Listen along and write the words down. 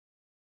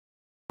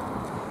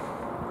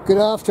Good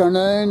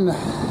afternoon.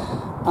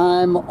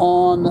 I'm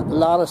on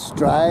Ladas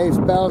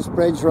Drive. Bell's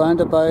Bridge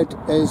roundabout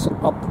is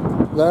up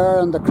there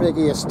and the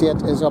Cregagh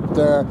estate is up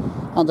there,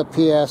 and the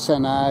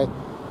PSNI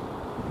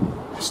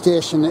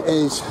station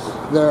is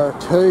there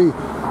too.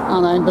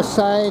 And I'm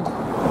beside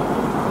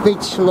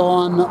Beach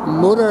Lawn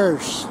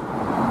Motors,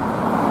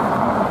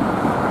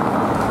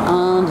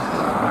 and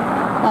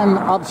I'm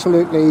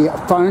absolutely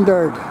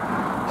foundered.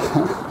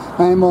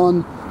 I'm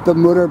on the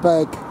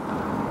motorbike,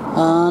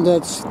 and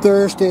it's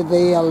Thursday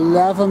the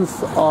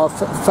 11th of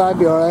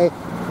February,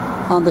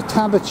 and the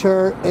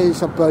temperature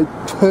is about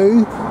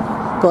 2,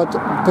 but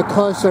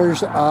because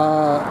there's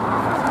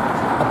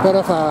a bit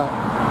of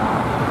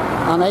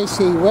an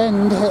icy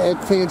wind,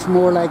 it feels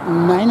more like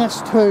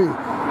 -2,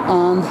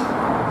 and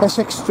it's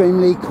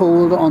extremely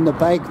cold on the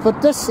bike.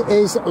 But this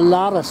is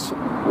Ladas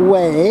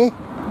Way,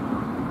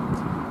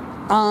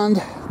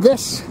 and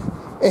this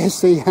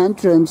is the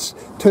entrance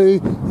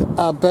to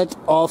a bit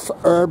of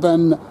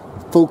urban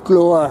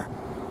folklore.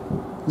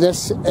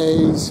 This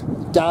is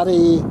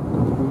Daddy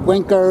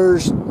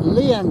Winker's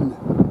Lane,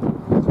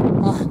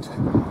 and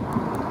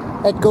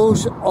it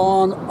goes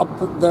on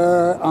up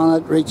there and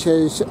it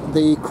reaches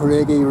the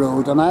Cregagh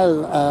Road, and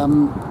I'll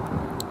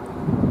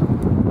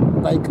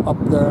bike up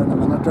there in a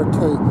minute or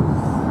two.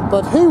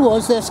 But who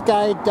was this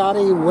guy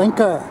Daddy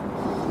Winker?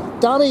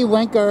 Daddy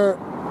Winker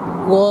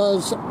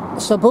was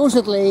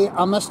supposedly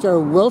a Mr.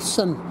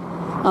 Wilson,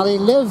 and he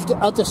lived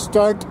at the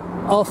start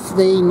of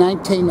the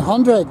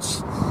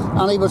 1900s,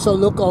 and he was a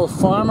local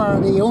farmer,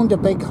 and he owned a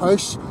big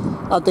house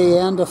at the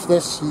end of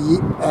this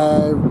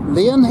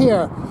lane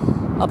here.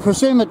 I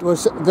presume it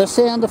was this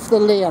end of the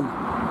lane,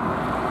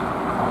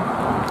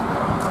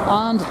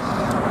 and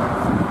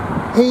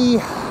he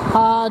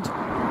had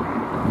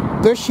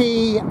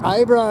bushy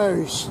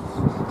eyebrows,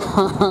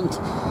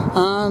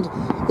 and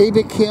he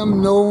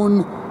became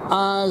known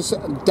as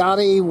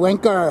Daddy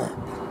Winker,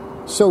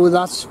 so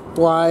that's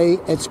why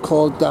it's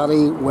called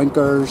Daddy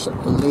Winker's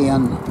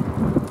Lane.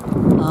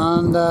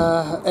 And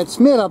it's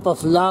made up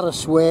of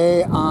Ladas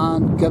Way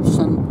and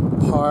Gibson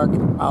Park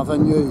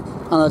Avenue,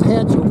 and it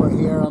heads over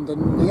here, and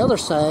on the other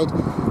side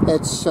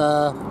it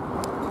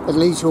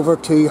leads over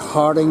to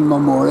Harding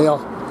Memorial.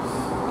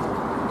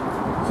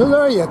 So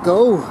there you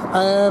go.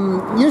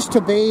 Used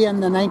to be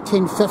in the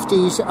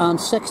 1950s and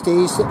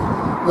 60s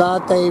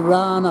that they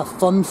ran a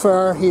fun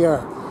fair here,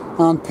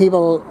 and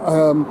people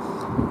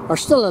are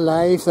still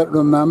alive that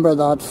remember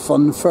that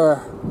fun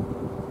fair.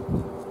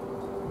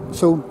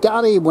 So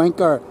Daddy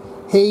Winker,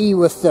 he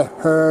with the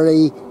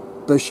hairy,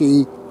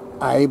 bushy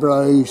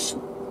eyebrows,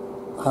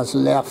 has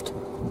left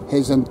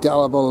his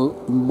indelible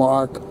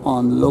mark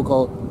on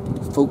local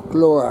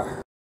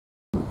folklore.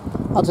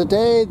 And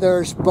today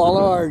there's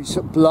bollards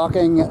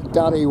blocking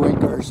Daddy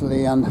Winker's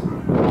Lane,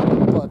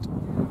 but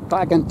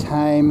back in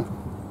time,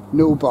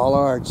 no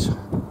bollards.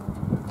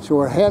 So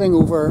we're heading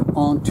over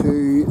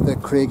onto the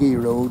Cregagh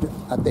Road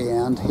at the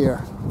end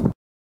here.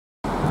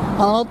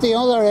 And at the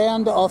other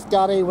end of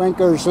Daddy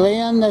Winker's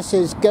Lane, this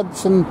is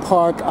Gibson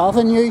Park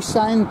Avenue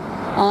sign,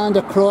 and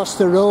across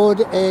the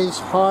road is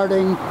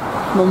Harding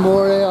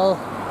Memorial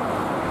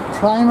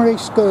Primary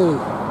School.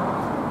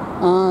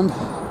 And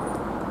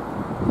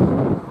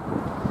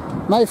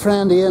my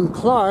friend Ian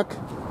Clark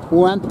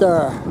went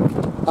there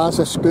as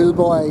a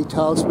schoolboy, he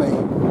tells me.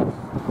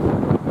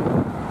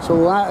 So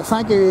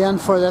thank you, Ian,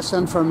 for this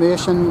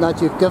information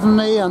that you've given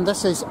me. And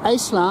this is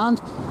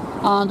Iceland,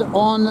 and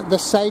on the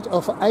site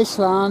of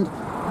Iceland,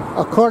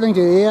 according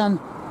to Ian,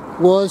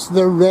 was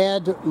the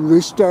red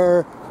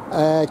rooster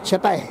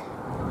chippy.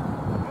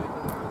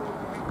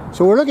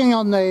 So we're looking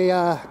on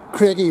the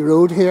Cregagh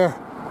Road here,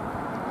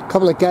 a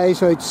couple of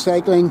guys out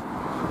cycling,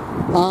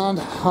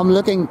 and I'm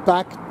looking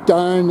back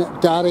down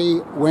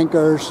Daddy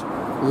Winker's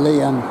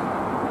Lane.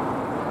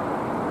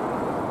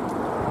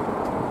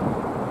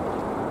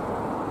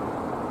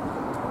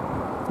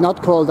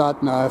 Not called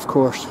that now, of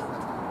course.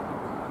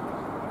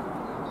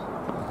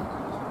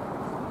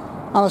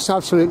 And it's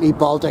absolutely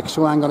Baltic,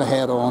 so I'm going to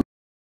head on.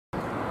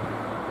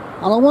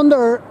 And I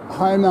wonder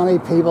how many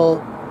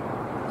people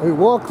who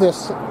walk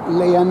this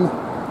lane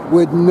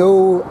would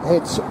know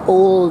its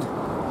old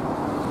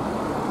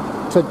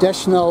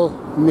traditional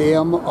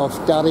name of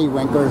Daddy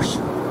Winker's.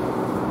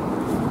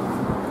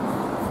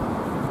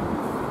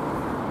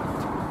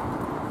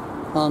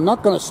 I'm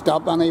not going to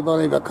stop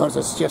anybody because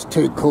it's just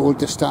too cold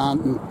to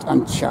stand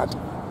and chat.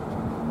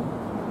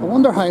 I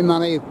wonder how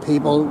many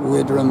people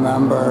would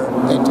remember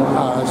it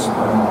as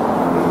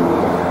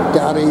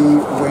Daddy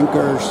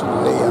Winker's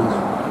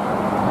Lane.